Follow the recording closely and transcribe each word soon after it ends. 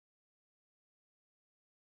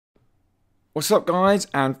What's up, guys,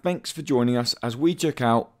 and thanks for joining us as we check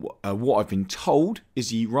out what I've been told is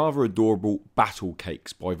the rather adorable Battle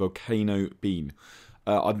Cakes by Volcano Bean.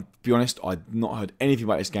 I'll be honest, I'd not heard anything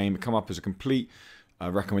about this game. It came up as a complete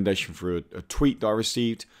recommendation for a tweet that I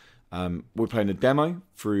received. We're playing a demo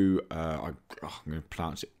through, I'm going to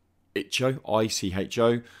pronounce it, Icho,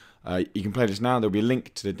 I-C-H-O. You can play this now. There'll be a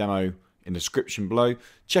link to the demo in the description below.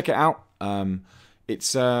 Check it out.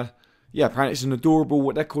 Yeah, apparently it's an adorable,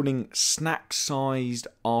 what they're calling snack-sized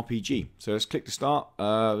RPG. So let's click to start.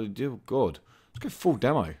 Oh, God. Let's go full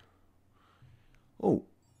demo. Oh,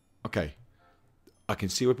 okay. I can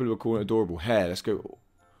see what people are calling adorable hair. Let's go.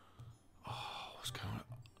 Oh, what's going on?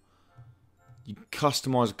 You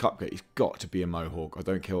customize a cupcake. It's got to be a mohawk. I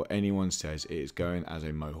don't care what anyone says. It is going as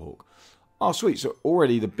a mohawk. Oh, sweet. So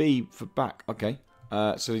already the B for back. Okay.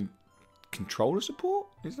 So controller support?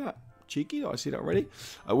 Is that cheeky? I see that already.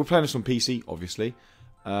 We're playing this on PC, obviously.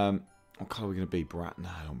 What colour are we going to be? Brown? No,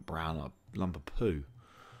 not brown. A lump of poo.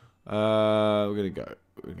 We're going to go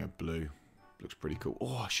blue. Looks pretty cool.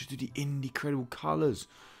 Oh, I should do the Indie-credible colours.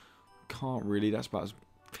 Can't really. That's about as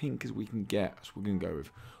pink as we can get. So we're going to go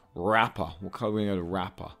with wrapper. What colour are we going to go to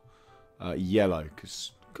wrapper? Yellow,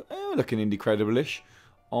 because looking Indie-credible-ish.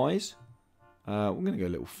 Eyes. We're going to go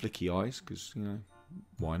little flicky eyes, because, you know,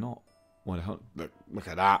 why not? Why the hell? Look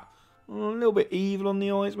at that. A little bit evil on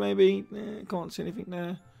the eyes, maybe. Can't see anything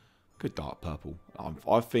there. Good dark purple.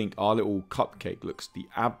 I think our little cupcake looks the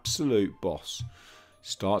absolute boss.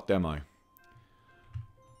 Start demo.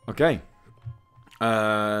 Okay.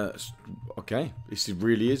 Okay. This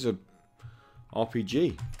really is a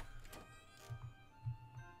RPG.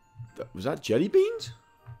 Was that jelly beans?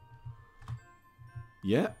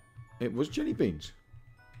 Yeah, it was jelly beans.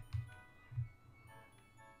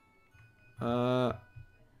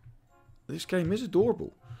 This game is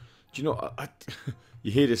adorable. Do you know,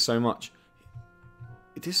 you hear this so much.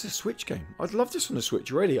 This is a Switch game. I'd love this on the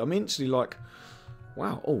Switch already. I'm instantly like,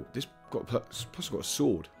 wow, oh, this plus I've got a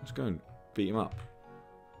sword. Let's go and beat him up.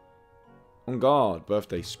 On guard,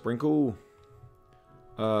 birthday sprinkle.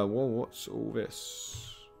 Well, what's all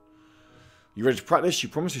this? You ready to practice? You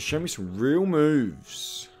promised to show me some real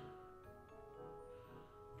moves.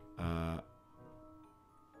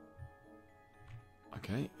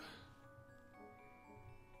 Okay.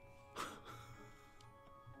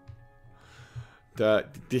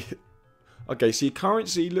 Okay, so your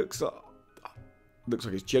currency looks like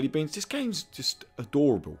it's jelly beans. This game's just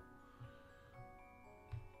adorable.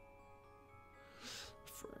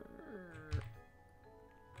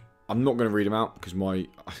 I'm not going to read them out because I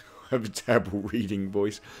have a terrible reading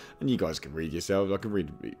voice, and you guys can read yourselves. I can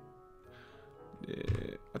read. Do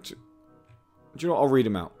you know what? I'll read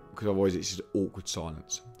them out because otherwise it's just awkward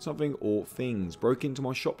silence. Something or things broke into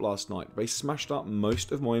my shop last night. They smashed up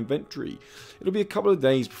most of my inventory. It'll be a couple of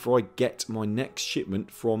days before I get my next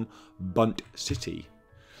shipment from Bunt City.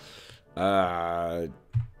 Curse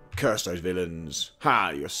those villains. Ha,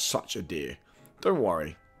 you're such a dear. Don't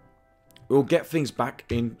worry. We'll get things back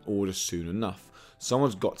in order soon enough.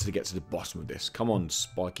 Someone's got to get to the bottom of this. Come on,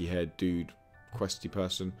 spiky haired dude, questy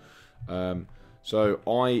person. So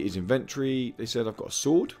I is inventory. They said I've got a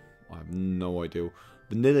sword. I have no idea.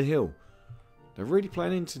 Vanilla Hill. They're really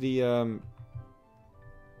playing into the How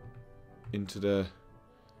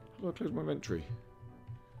do I close my inventory?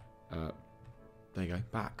 There you go.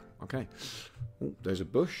 Back. Okay. Oh, there's a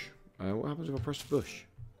bush. What happens if I press the bush?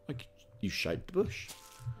 Like, you shake the bush.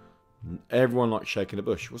 Everyone likes shaking a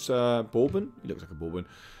bush. What's Bourbon? He looks like a Bourbon.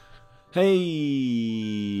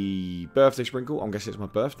 Hey, birthday sprinkle. I'm guessing it's my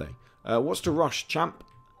birthday. What's the rush, champ?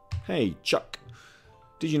 Hey, Chuck.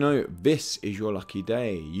 Did you know this is your lucky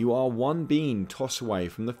day? You are one bean toss away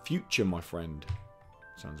from the future, my friend.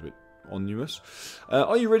 Sounds a bit onerous.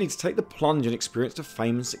 Are you ready to take the plunge and experience the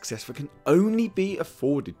fame and success that can only be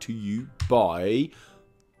afforded to you by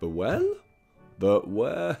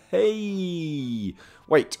the hey!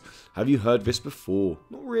 Wait, have you heard this before?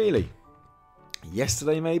 Not really.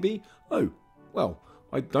 Yesterday, maybe? Oh, well,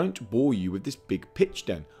 I don't bore you with this big pitch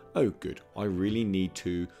then. Oh, good. I really need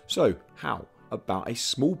to. So, how about a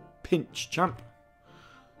small pinch, champ?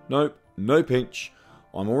 Nope, no pinch.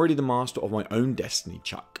 I'm already the master of my own destiny,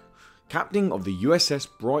 Chuck. Captain of the USS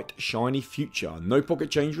Bright Shiny Future. No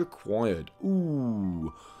pocket change required.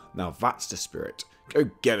 Ooh, now that's the spirit. Go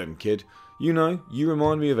get him, kid. You know, you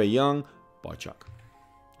remind me of a young... Bye, Chuck.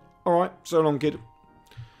 Alright, so long, kid.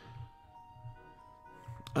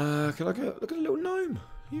 Can I go look at a little gnome?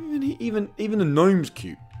 Even the gnome's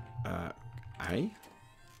cute. Hey?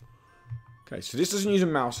 Okay, so this doesn't use a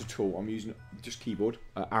mouse at all. I'm using just keyboard.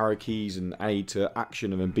 Arrow keys and A to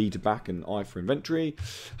action, and then B to back, and I for inventory.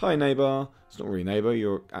 Hi, neighbour. It's not really neighbour.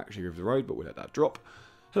 You're actually over the road, but we'll let that drop.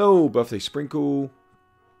 Hello, birthday sprinkle.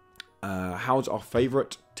 How's our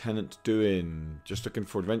favourite tenant doing? Just looking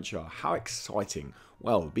for adventure. How exciting.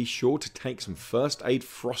 Well, be sure to take some first aid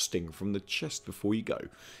frosting from the chest before you go.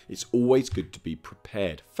 It's always good to be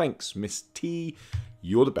prepared. Thanks, Miss T.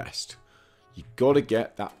 You're the best. You gotta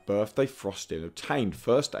get that birthday frosting. Obtained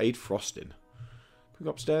first aid frosting. Can we go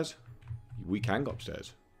upstairs? We can go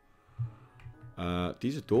upstairs.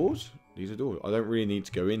 These are doors? These are doors. I don't really need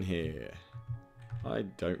to go in here. I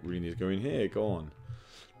don't really need to go in here. Go on.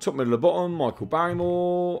 Top, middle, and bottom. Michael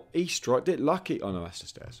Barrymore. He striked it lucky. Oh no, that's the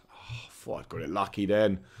stairs. Oh, I thought I'd got it lucky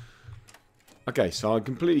then. Okay, so I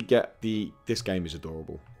completely get this game is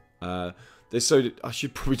adorable. I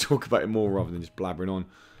should probably talk about it more rather than just blabbering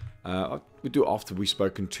on. We'll do it after we've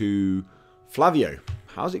spoken to Flavio.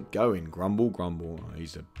 How's it going? Grumble, grumble. Oh,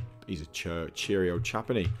 he's a cheery old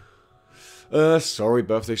chap, isn't he? Sorry,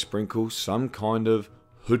 birthday sprinkle. Some kind of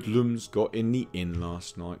hoodlums got in the inn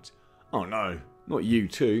last night. Oh no, not you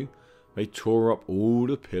too. They tore up all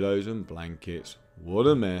the pillows and blankets. What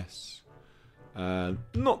a mess.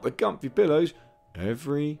 Not the comfy pillows.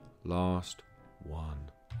 Every last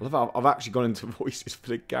one. I love how I've actually gone into voices for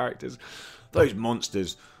the characters. Those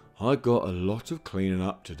monsters. I got a lot of cleaning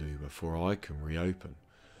up to do before I can reopen.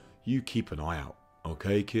 You keep an eye out,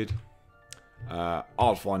 okay, kid?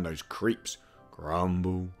 I'll find those creeps.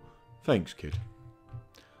 Grumble. Thanks, kid.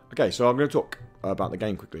 Okay, so I'm going to talk about the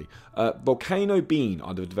game quickly. Volcano Bean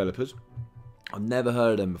are the developers. I've never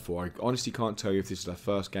heard of them before. I honestly can't tell you if this is their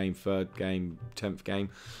first game, third game, 10th game.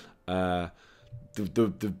 The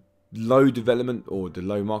low development or the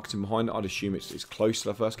low marketing behind it, I'd assume it's close to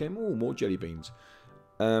their first game. Oh, more jelly beans.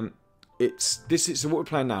 So what we're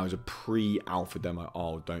playing now is a pre-alpha demo.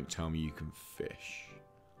 Oh, don't tell me you can fish.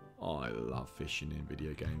 Oh, I love fishing in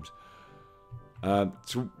video games.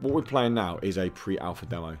 So what we're playing now is a pre-alpha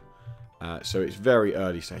demo. So it's very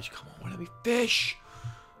early stage. Come on, let me fish.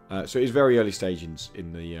 So it's very early stage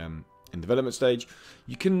in the development stage.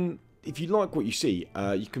 You can, if you like what you see,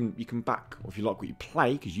 you can back, or if you like what you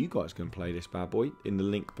play, because you guys can play this bad boy in the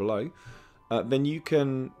link below. Then you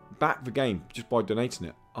can back the game just by donating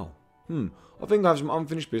it. I think I have some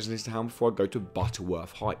unfinished business to handle before I go to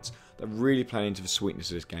Butterworth Heights. They're really playing into the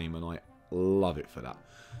sweetness of this game, and I love it for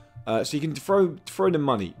that. So you can throw them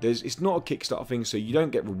money. It's not a Kickstarter thing, so you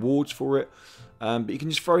don't get rewards for it. But you can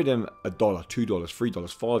just throw them $1, $2, $3,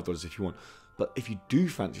 $5 if you want. But if you do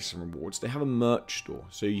fancy some rewards, they have a merch store.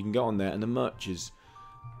 So you can go on there, and the merch is...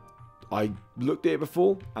 I looked at it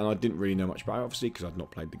before, and I didn't really know much about it, obviously, because I've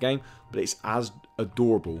not played the game. But it's as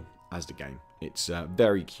adorable as the game. It's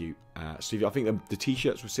very cute. So I think the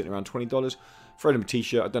t-shirts were sitting around $20. Throw them a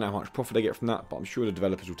t-shirt. I don't know how much profit they get from that, but I'm sure the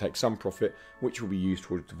developers will take some profit, which will be used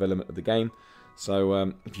towards the development of the game.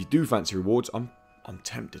 So if you do fancy rewards, I'm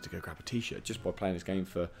tempted to go grab a t-shirt just by playing this game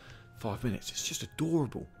for 5 minutes. It's just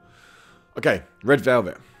adorable. Okay, Red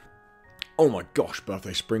Velvet. Oh my gosh,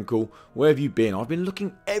 birthday sprinkle. Where have you been? I've been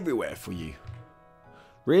looking everywhere for you.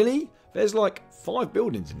 Really? There's like 5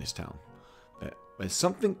 buildings in this town. There's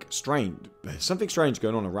something strange. There's something strange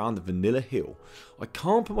going on around the Vanilla Hill. I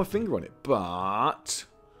can't put my finger on it, but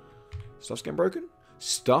stuff's getting broken.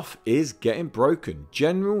 Stuff is getting broken.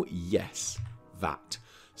 General, yes, that.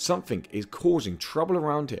 Something is causing trouble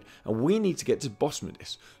around here, and we need to get to the bottom of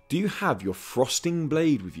this. Do you have your frosting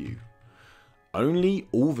blade with you? Only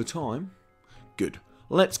all the time? Good.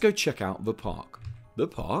 Let's go check out the park. The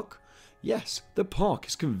park? Yes, the park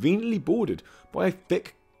is conveniently bordered by a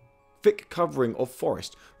thick covering of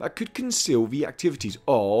forest that could conceal the activities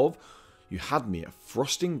of... You had me a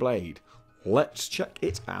frosting blade. Let's check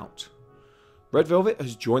it out. Red Velvet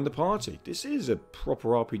has joined the party. This is a proper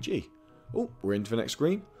RPG. Oh, we're into the next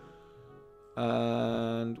screen.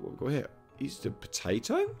 And what have we got here? Is the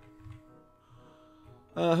potato?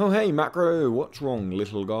 Oh, hey, Macro. What's wrong,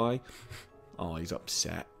 little guy? Oh, he's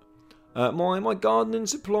upset. My gardening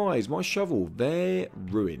supplies, my shovel, they're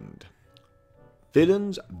ruined.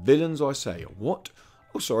 Villains, villains, I say. What?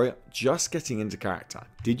 Oh, sorry, just getting into character.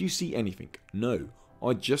 Did you see anything? No,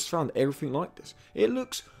 I just found everything like this. It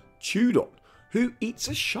looks chewed on. Who eats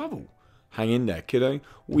a shovel? Hang in there, kiddo.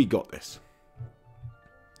 We got this.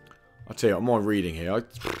 I tell you, I'm on reading here. I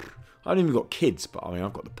haven't even got kids, but I mean,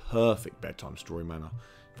 I've got the perfect bedtime story manner,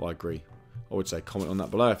 if I agree. I would say comment on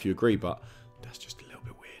that below if you agree, but that's just a little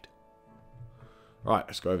bit weird. Right,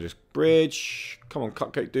 let's go over this bridge. Come on,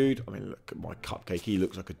 cupcake dude. I mean, look at my cupcake. He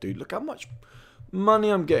looks like a dude. Look how much money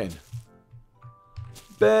I'm getting.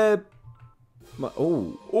 Bear.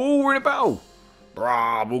 Oh, we're in a battle.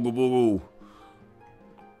 Brah, boogle boogle.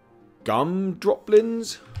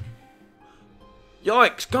 Gumdroplins?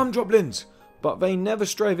 Yikes, gumdroplins! But they never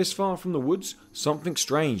stray this far from the woods. Something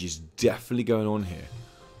strange is definitely going on here.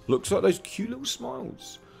 Looks like those cute little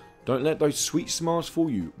smiles. Don't let those sweet smiles fool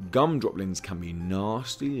you. Gumdroplins can be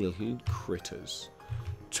nasty little critters.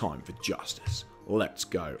 Time for justice. Let's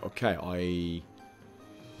go. Okay,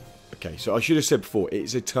 so I should have said before,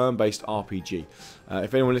 it's a turn-based RPG.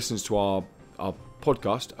 If anyone listens to our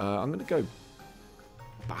podcast, I'm going to go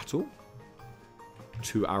battle.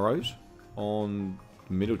 2 arrows on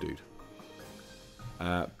middle dude.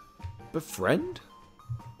 Befriend?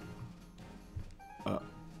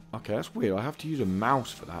 Okay, that's weird. I have to use a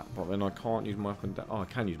mouse for that, but then I can't use my up and down. Oh, I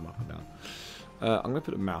can use my up and down. I'm going to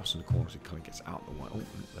put a mouse in the corner so it kind of gets out of the way. Oh,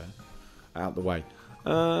 look there. Out of the way.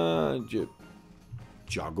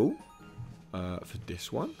 Juggle. For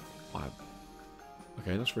this one.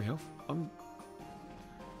 Okay, that's free health.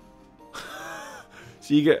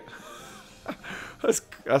 So you get...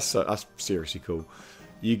 that's seriously cool.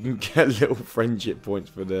 You can get little friendship points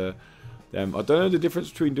for them. I don't know the difference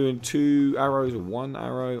between doing 2 arrows or 1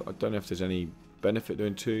 arrow. I don't know if there's any benefit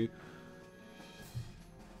doing 2.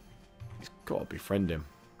 He's got to befriend him.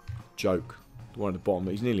 Joke. The one at the bottom.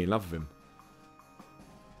 He's nearly in love with him.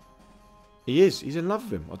 He is. He's in love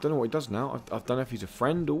with him. I don't know what he does now. I don't know if he's a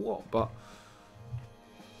friend or what, but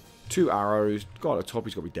 2 arrows. Guy at the top,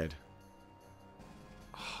 he's got to be dead.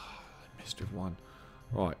 I missed with 1.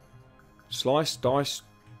 Right. Slice, dice,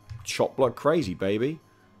 chop like crazy, baby.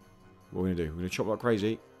 What are we going to do? We're going to chop like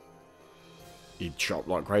crazy. He chopped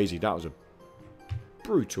like crazy. That was a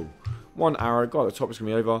brutal. 1 arrow. Guy at the top is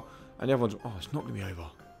going to be over. And the other one's... Oh, it's not going to be over.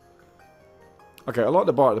 Okay, I like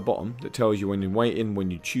the bar at the bottom that tells you when you're waiting,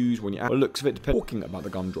 when you choose, when you... Well, looks of it depends. Talking about the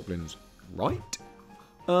gumdroplins, right?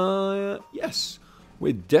 Yes.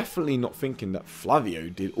 We're definitely not thinking that Flavio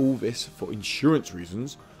did all this for insurance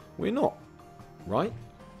reasons. We're not. Right?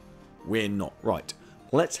 We're not. Right.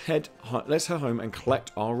 Let's head home and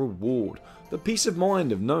collect our reward. The peace of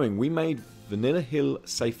mind of knowing we made Vanilla Hill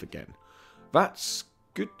safe again. That's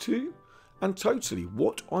good too. And totally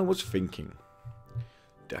what I was thinking.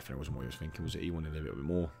 Definitely wasn't what he was thinking, was it? He wanted a little bit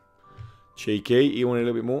more. Cheeky, he wanted a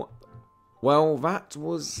little bit more. Well, that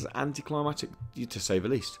was anticlimactic, to say the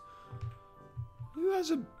least. Who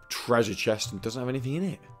has a treasure chest and doesn't have anything in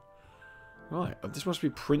it? Right, this must be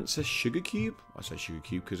Princess Sugar Cube. I say Sugar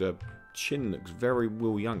Cube because her chin looks very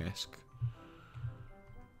Will Young-esque.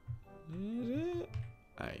 Is it?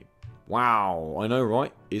 Hey. Wow, I know,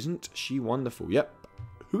 right? Isn't she wonderful? Yep.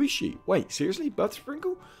 Who is she? Wait, seriously? Birth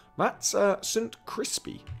Sprinkle? That's St.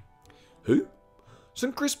 Crispy. Who?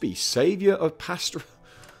 St. Crispy, saviour of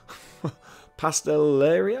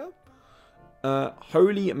Pastellaria?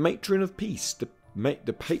 Holy matron of peace,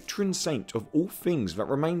 the patron saint of all things that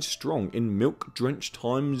remain strong in milk-drenched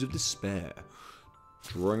times of despair.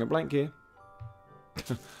 Drawing a blank here.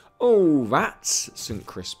 Oh, that's St.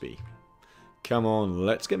 Crispy. Come on,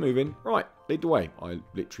 let's get moving. Right, lead the way. I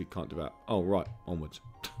literally can't do that. Oh, right, onwards.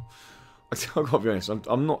 I've got to be honest,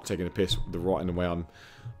 I'm not taking a piss with the writing the way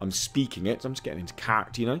I'm speaking it. I'm just getting into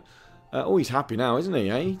character, you know. Oh, he's happy now, isn't he,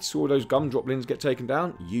 eh? Saw those gumdroplins get taken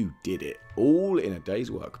down. You did it. All in a day's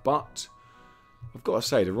work. But I've got to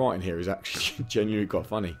say, the writing here is actually genuinely quite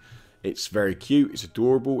funny. It's very cute. It's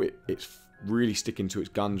adorable. It's really sticking to its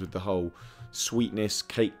guns with the whole sweetness,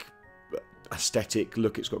 cake, aesthetic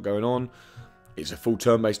look it's got going on. It's a full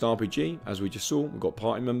turn-based RPG, as we just saw. We've got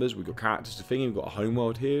party members. We've got characters to thingy. We've got a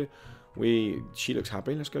homeworld here. She looks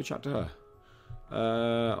happy. Let's go chat to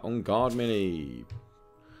her. On guard, Minnie.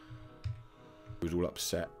 He was all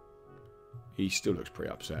upset. He still looks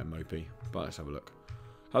pretty upset and mopey. But let's have a look.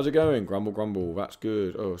 How's it going? Grumble, grumble. That's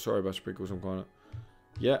good. Oh, sorry about sprinkles. I'm kind of...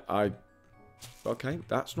 Yeah, okay,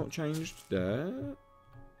 that's not changed there.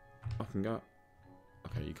 I can go...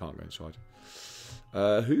 Okay, you can't go inside.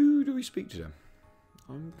 Who do we speak to then?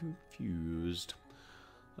 I'm confused.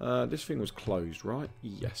 This thing was closed, right?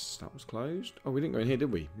 Yes, that was closed. Oh, we didn't go in here,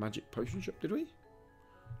 did we? Magic potion shop, did we?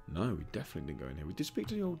 No, we definitely didn't go in here. We did speak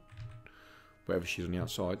to the old... Whatever she's on the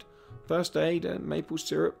outside. First aid, maple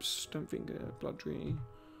syrups. Don't think blood drinking.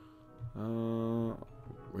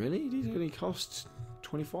 Really? These only cost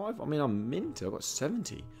 25? I mean, I'm mint. I've got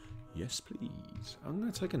 70. Yes, please. I'm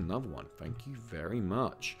going to take another one. Thank you very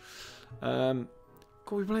much. God,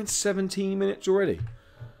 we've played 17 minutes already.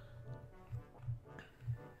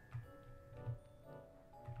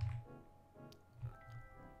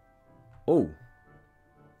 Oh.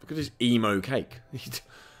 Look at this emo cake.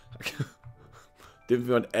 Didn't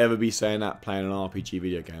think I'd ever be saying that playing an RPG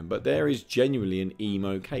video game. But there is genuinely an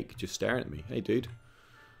emo cake just staring at me. Hey, dude.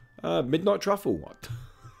 Midnight Truffle. What?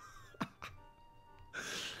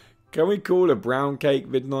 Can we call a brown cake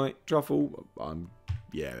midnight truffle?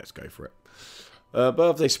 Yeah, let's go for it.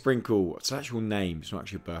 Birthday sprinkle. It's an actual name. It's not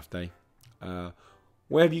actually a birthday.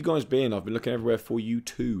 Where have you guys been? I've been looking everywhere for you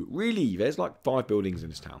too. Really? There's like 5 buildings in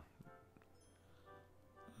this town.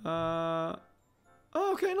 Oh,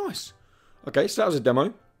 okay, nice. Okay, so that was a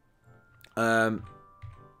demo.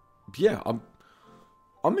 Yeah,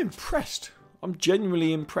 I'm impressed. I'm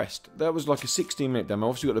genuinely impressed. That was like a 16-minute demo.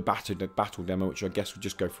 Obviously, we got the battle demo, which I guess would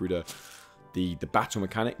just go through the battle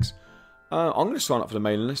mechanics. I'm going to sign up for the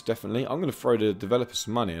mailing list, definitely. I'm going to throw the developers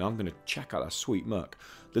some money, and I'm going to check out that sweet merc.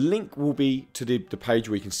 The link will be to the page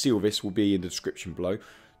where you can see all this will be in the description below.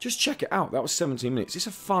 Just check it out. That was 17 minutes. It's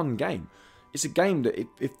a fun game. It's a game that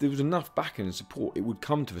if there was enough backing and support, it would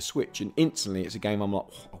come to the Switch. And instantly, it's a game I'm like,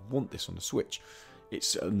 oh, I want this on the Switch.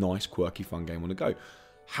 It's a nice, quirky, fun game on the go.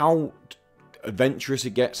 How adventurous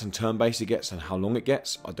it gets and turn-based it gets and how long it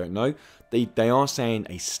gets, I don't know. They are saying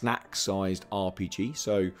a snack-sized RPG,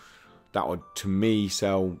 so that would, to me,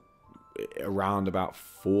 sell around about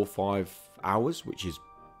 4 or 5 hours, which is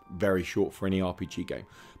very short for any RPG game.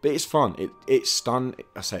 But it's fun. It's stunning.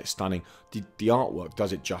 I say it's stunning. The artwork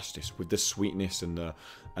does it justice with the sweetness and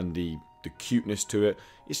the cuteness to it.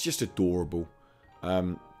 It's just adorable.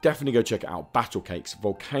 Definitely go check it out. Battle Cakes.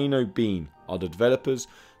 Volcano Bean are the developers.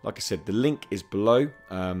 Like I said, the link is below.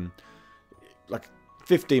 Like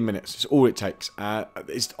 15 minutes is all it takes. I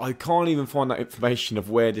can't even find that information of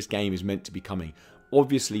where this game is meant to be coming.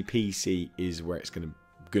 Obviously, PC is where it's going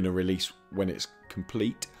to release when it's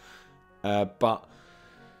complete. But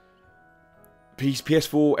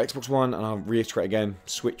PS4, Xbox One, and I'll reiterate again,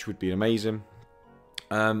 Switch would be amazing.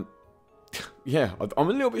 Yeah, I'm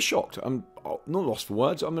a little bit shocked. I'm not lost for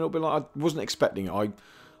words. I'm a little bit like, I wasn't expecting it. I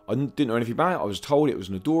didn't know anything about it. I was told it was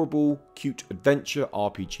an adorable, cute adventure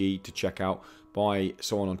RPG to check out by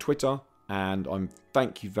someone on Twitter. And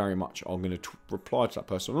thank you very much. I'm going to reply to that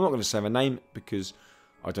person. I'm not going to say their name because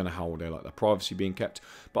I don't know how they like their privacy being kept.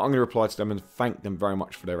 But I'm going to reply to them and thank them very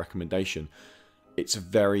much for their recommendation. It's a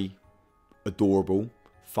very adorable,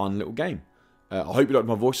 fun little game. I hope you liked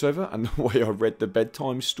my voiceover and the way I read the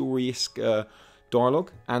bedtime story-esque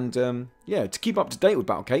dialogue. And yeah, to keep up to date with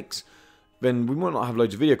Battle Cakes, then we might not have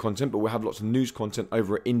loads of video content, but we'll have lots of news content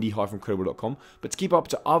over at indie-credible.com. But to keep up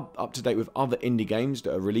to date with other indie games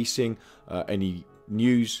that are releasing, any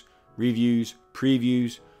news, reviews,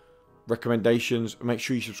 previews, recommendations, make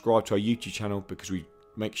sure you subscribe to our YouTube channel because we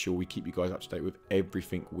make sure we keep you guys up to date with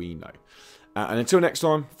everything we know. And until next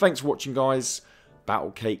time, thanks for watching, guys.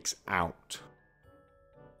 Battle Cakes out.